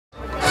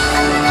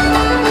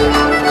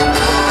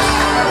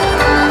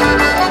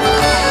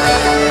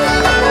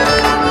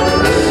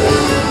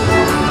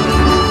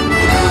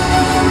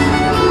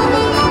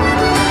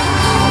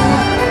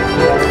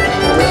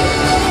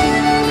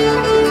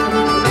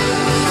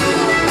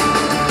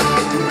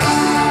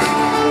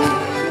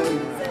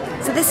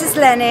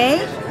Lenny.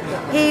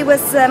 He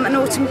was an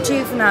autumn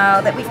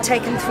juvenile that we've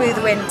taken through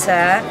the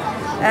winter.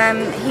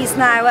 He's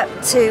now up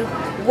to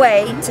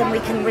weight and we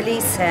can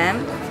release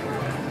him.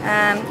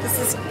 This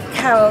is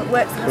Carol,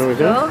 works in the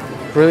hospital.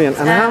 Brilliant.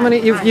 And how many,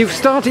 you've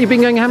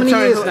been going how many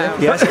years now?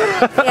 Yes.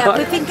 Yeah,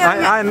 we've been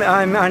going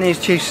I'm Annie's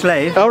chief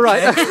slave. Oh,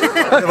 right.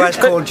 Otherwise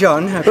called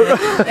John.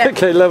 Yeah.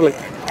 Okay, lovely.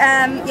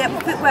 Yeah,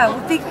 well,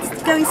 we've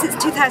been going since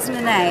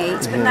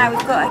 2008, but now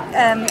we've got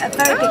a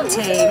very big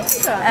team.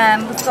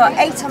 We've got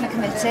 8 on the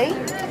committee.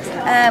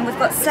 We've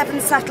got 7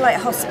 satellite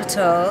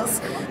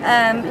hospitals.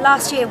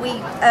 Last year we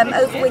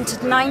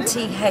overwintered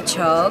 90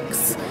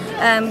 hedgehogs.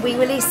 We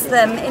released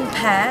them in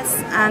pairs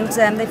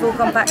and they've all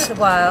gone back to the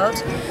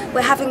wild.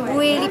 We're having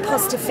really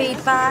positive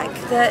feedback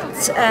that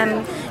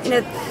you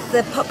know,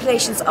 the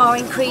populations are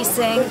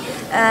increasing.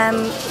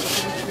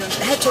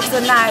 Hedgehogs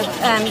are now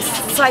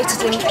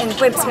sighted in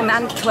Brimscombe,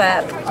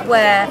 Antwerp,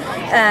 where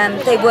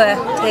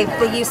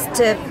they used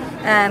to.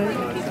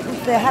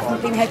 There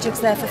haven't been hedgehogs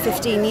there for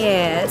 15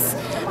 years.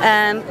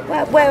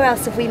 Where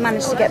else have we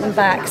managed to get them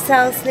back?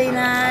 Selsley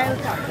now.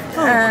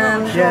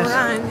 Yes.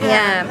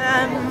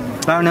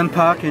 Yeah. Bownham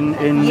Park in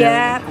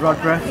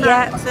Rodborough.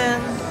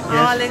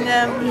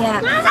 Arlingham.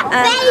 Yeah.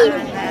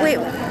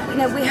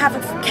 We have a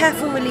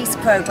careful release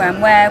programme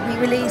where we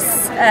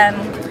release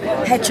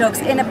hedgehogs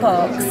in a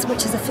box,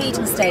 which is a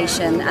feeding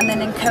station, and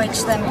then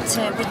encourage them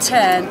to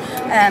return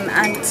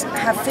and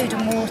have food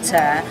and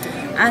water.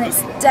 And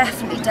it's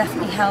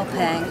definitely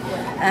helping.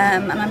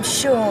 And I'm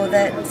sure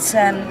that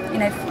you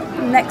know,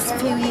 next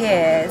few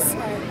years,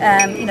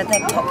 you know,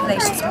 their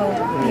populations will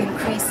be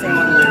increasing.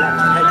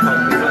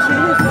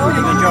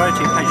 The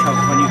majority of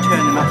hedgehogs, when you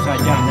turn them upside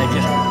down, they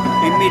just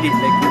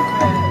immediately,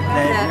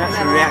 their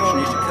natural reaction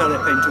is to curl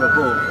up into a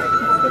ball.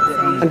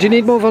 And do you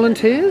need more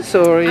volunteers,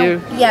 or are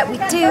you? Yeah, we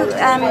do.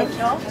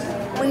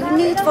 We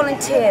need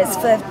volunteers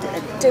for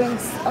doing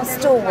our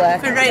store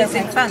work. For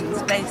raising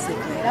funds, basically.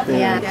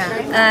 Yeah.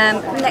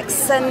 Next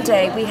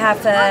Sunday we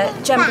have a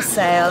jumper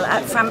sale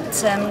at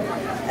Frampton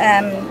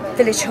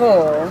Village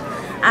Hall.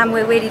 And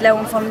we're really low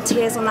on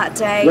volunteers on that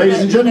day. Ladies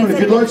and gentlemen, if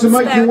you'd like to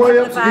make your way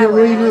up to the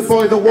arena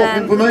by the WAP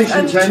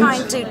information tent, try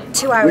and do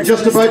 2 hours. we're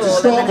just about to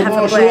start the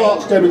martial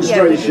arts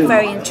demonstration. Yeah, we're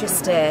very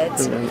interested.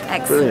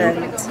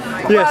 Excellent. Yes.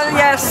 Well,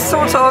 yes,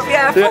 sort of,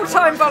 yeah,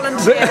 full-time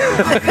volunteer.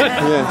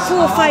 4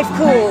 or 5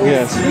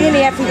 calls,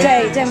 nearly every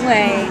day, don't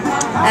we?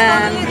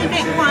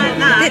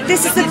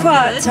 This is the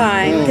quiet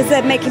time, because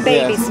they're making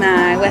babies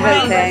now, we're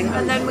hoping.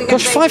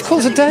 Gosh, 5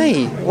 calls a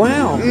day,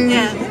 wow.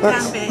 Yeah, it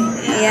can be.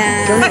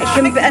 Yeah,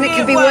 it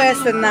can be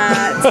worse than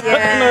that.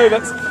 Yeah. No,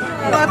 that's...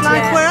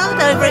 Wildlife World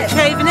over at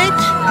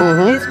Shavenage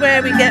is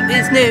where we get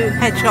these new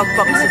hedgehog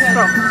boxes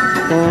from.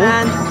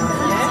 And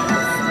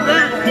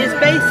that is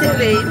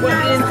basically what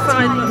the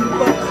inside of the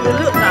box will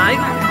look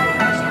like,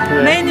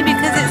 mainly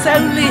because it's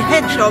only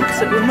hedgehogs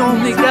that will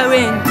normally go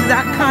into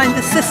that kind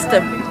of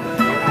system.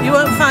 You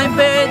won't find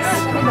birds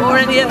or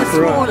any other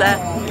smaller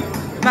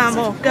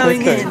mammal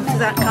going into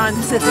that kind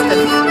of system.